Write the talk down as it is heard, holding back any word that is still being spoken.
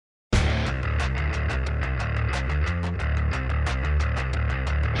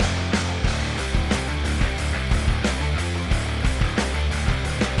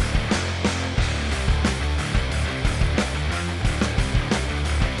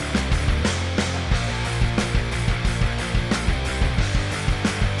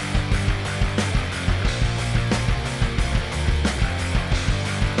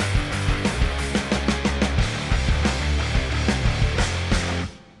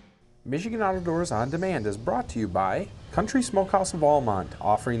Michigan Outdoors On Demand is brought to you by Country Smokehouse of Almont,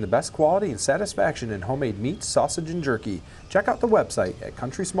 offering the best quality and satisfaction in homemade meats, sausage, and jerky. Check out the website at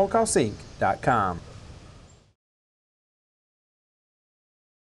countrysmokehouseinc.com.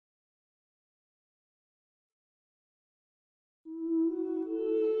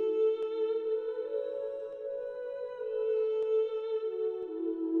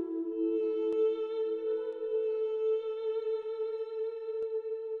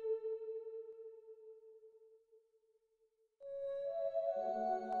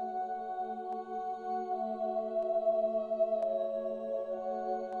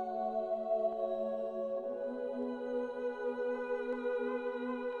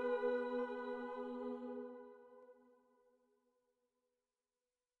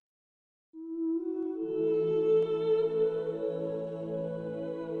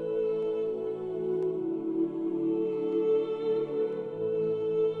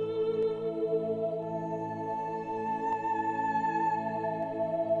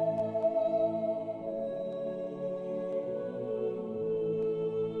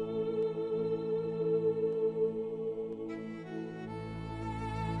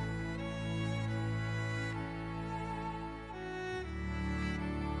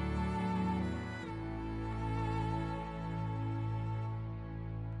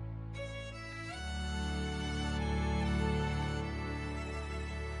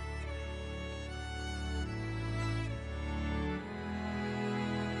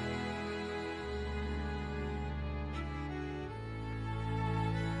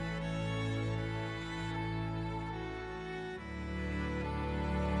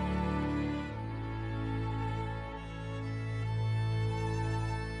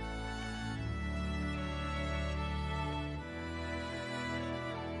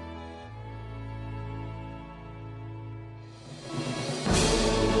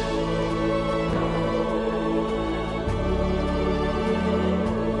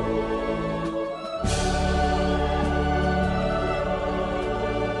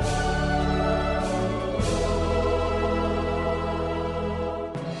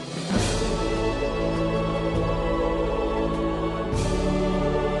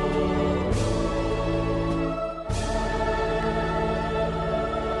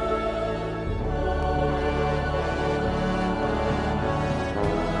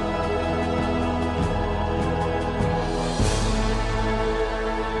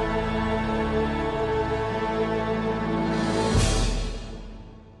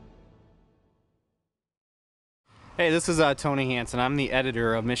 Hey, this is Tony Hansen. I'm the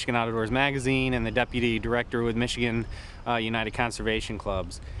editor of Michigan Outdoors Magazine and the deputy director with Michigan United Conservation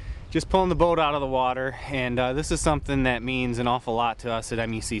Clubs. Just pulling the boat out of the water, and this is something that means an awful lot to us at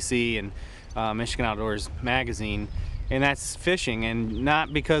MUCC and Michigan Outdoors Magazine, and that's fishing. And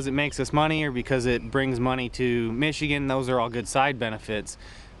not because it makes us money or because it brings money to Michigan. Those are all good side benefits.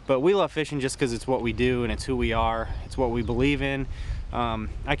 But we love fishing just because it's what we do and it's who we are. It's what we believe in.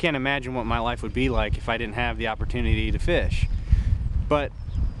 I can't imagine what my life would be like if I didn't have the opportunity to fish. But,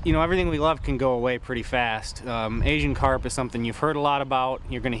 you know, everything we love can go away pretty fast. Asian carp is something you've heard a lot about.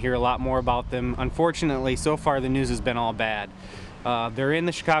 You're going to hear a lot more about them. Unfortunately, so far the news has been all bad. They're in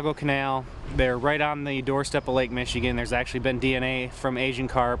the Chicago Canal. They're right on the doorstep of Lake Michigan. There's actually been DNA from Asian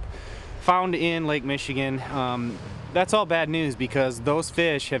carp found in Lake Michigan. That's all bad news because those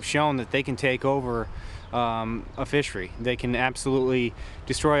fish have shown that they can take over a fishery. They can absolutely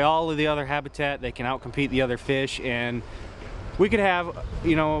destroy all of the other habitat. They can outcompete the other fish, and we could have,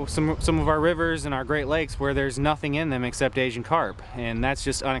 you know, some of our rivers and our Great Lakes where there's nothing in them except Asian carp, and that's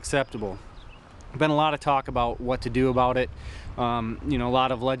just unacceptable. Been a lot of talk about what to do about it, you know, a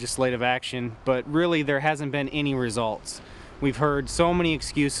lot of legislative action, but really there hasn't been any results. We've heard so many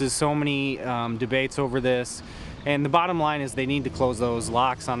excuses, so many debates over this, and the bottom line is they need to close those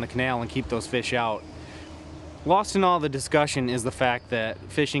locks on the canal and keep those fish out. Lost in all the discussion is the fact that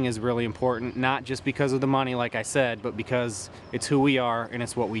fishing is really important, not just because of the money, like I said, but because it's who we are and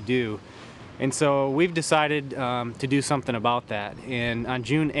it's what we do. And so we've decided to do something about that. And on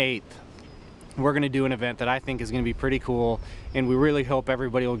June 8th, we're going to do an event that I think is going to be pretty cool, and we really hope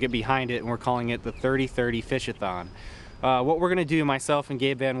everybody will get behind it, and we're calling it the 30-30 Fish-a-thon. What we're going to do, myself and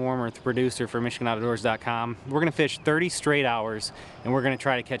Gabe Van Wormer, the producer for MichiganOutdoors.com, we're going to fish 30 straight hours, and we're going to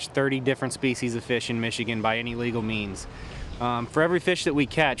try to catch 30 different species of fish in Michigan by any legal means. For every fish that we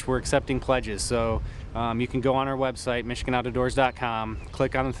catch, we're accepting pledges, so you can go on our website, MichiganOutdoors.com,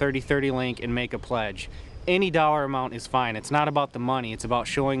 click on the 30-30 link and make a pledge. Any dollar amount is fine. It's not about the money, it's about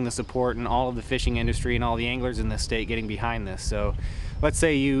showing the support and all of the fishing industry and all the anglers in this state getting behind this. So let's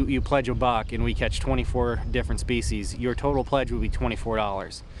say you pledge $1 and we catch 24 different species. Your total pledge would be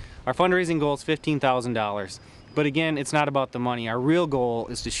 $24. Our fundraising goal is $15,000. But again, it's not about the money. Our real goal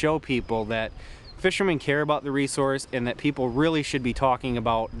is to show people that fishermen care about the resource and that people really should be talking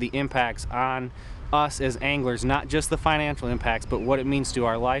about the impacts on us as anglers, not just the financial impacts, but what it means to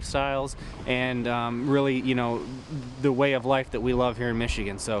our lifestyles and really, you know, the way of life that we love here in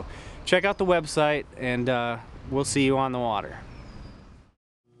Michigan. So check out the website and we'll see you on the water.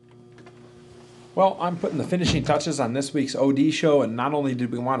 Well, I'm putting the finishing touches on this week's OD show, and not only did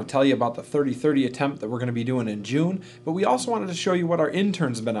we want to tell you about the 30-30 attempt that we're going to be doing in June, but we also wanted to show you what our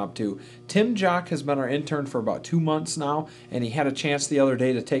intern's been up to. Tim Jock has been our intern for about 2 months now, and he had a chance the other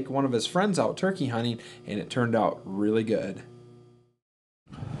day to take one of his friends out turkey hunting, and it turned out really good.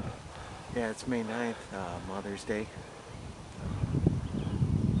 Yeah, it's May 9th, Mother's Day.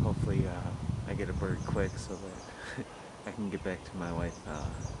 Hopefully I get a bird quick so that I can get back to my wife,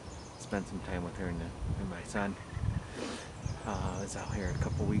 spend some time with her and my son. I was out here a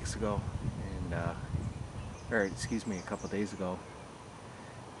couple weeks ago, and or excuse me, a couple days ago.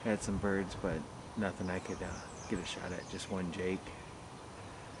 Had some birds, but nothing I could get a shot at. Just one Jake.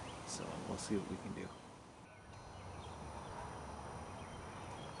 So we'll see what we can do.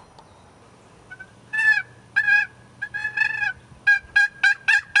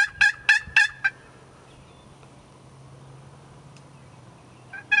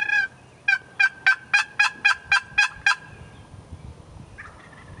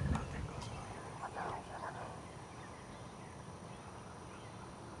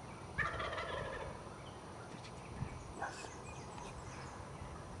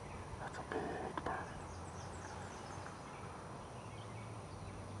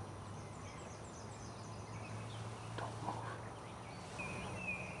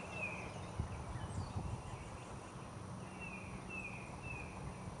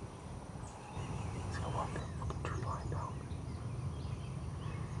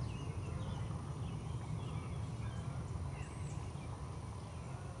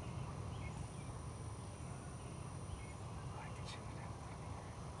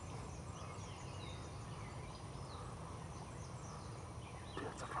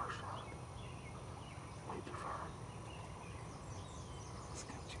 That's a first shot. Way too far. It's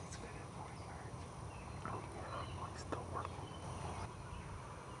got a chance of it at 40 yards. Oh yeah, well, he's still working.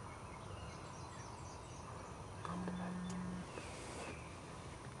 Come to that.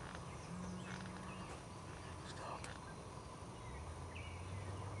 Stop.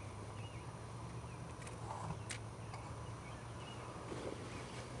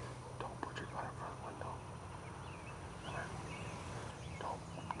 Don't put your gun in front of the window. Come here. Don't.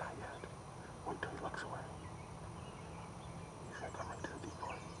 Not yet. Wait till he looks away. He's gonna come right to the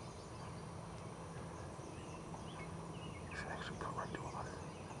decoy. He's gonna actually come right to us.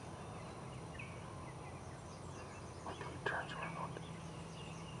 Wait till he turns around.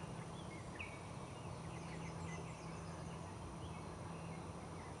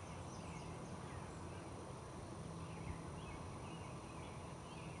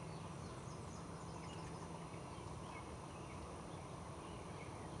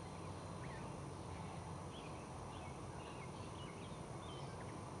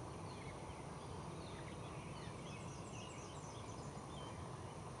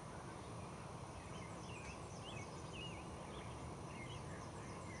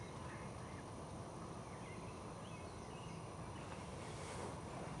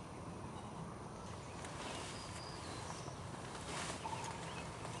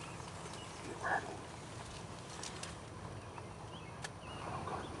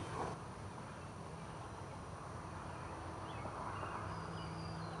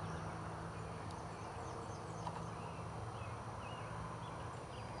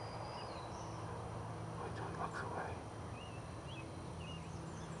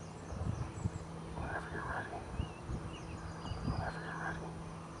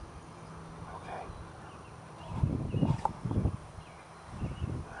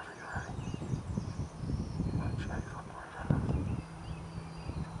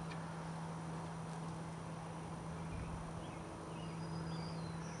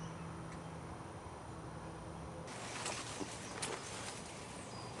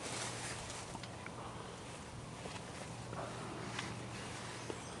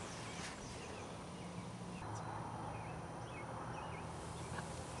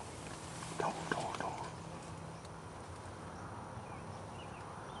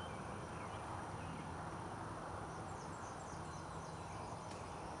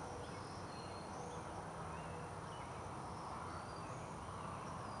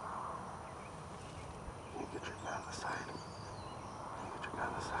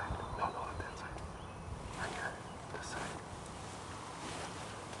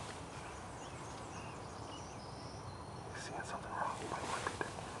 get something wrong.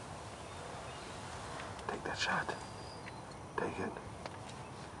 Take that shot. Take it.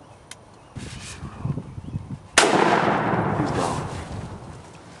 He's down.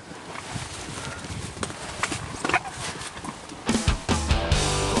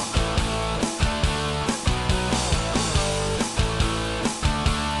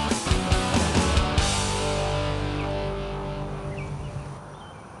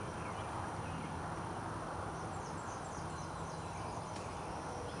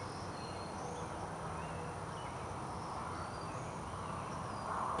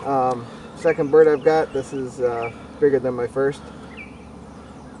 Second bird I've got. This is bigger than my first.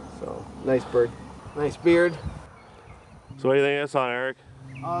 So, nice bird. Nice beard. So what do you think of this one, Eric?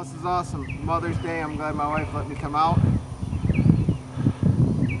 Oh, this is awesome. Mother's Day. I'm glad my wife let me come out.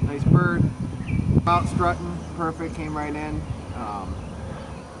 Nice bird. Out strutting. Perfect. Came right in.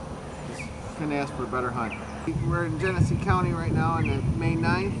 Just couldn't ask for a better hunt. We're in Genesee County right now on the May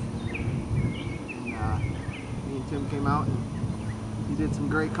 9th. And me and Tim came out and he did some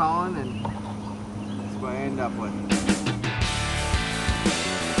great calling, and that's what I ended up with.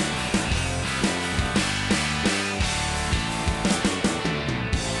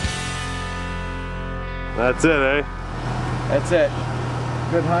 That's it, eh? That's it.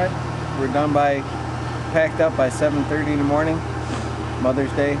 Good hunt. We're done packed up by 7:30 in the morning,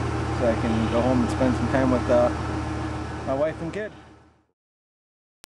 Mother's Day, so I can go home and spend some time with my wife and kid.